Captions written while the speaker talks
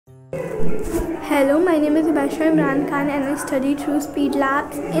Hello, my name is Imran Khan and I study through Speed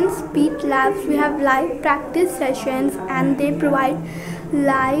Labs. In Speed Labs, we have live practice sessions and they provide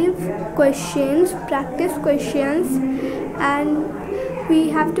live questions, practice questions, and we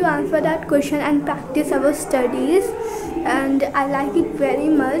have to answer that question and practice our studies, and I like it very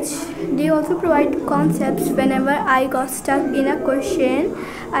much. They also provide concepts. Whenever I got stuck in a question,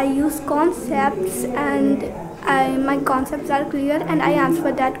 I use concepts and my concepts are clear and I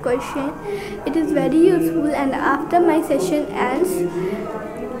answer that question. It is very useful, and after my session ends,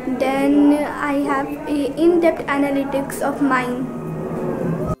 then I have a in-depth analytics of mine.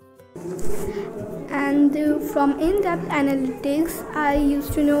 And from in-depth analytics, I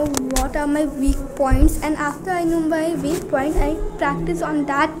used to know what are my weak points, and after I know my weak point, I practice on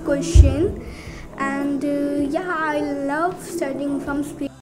that question. And yeah, I love studying from Speed.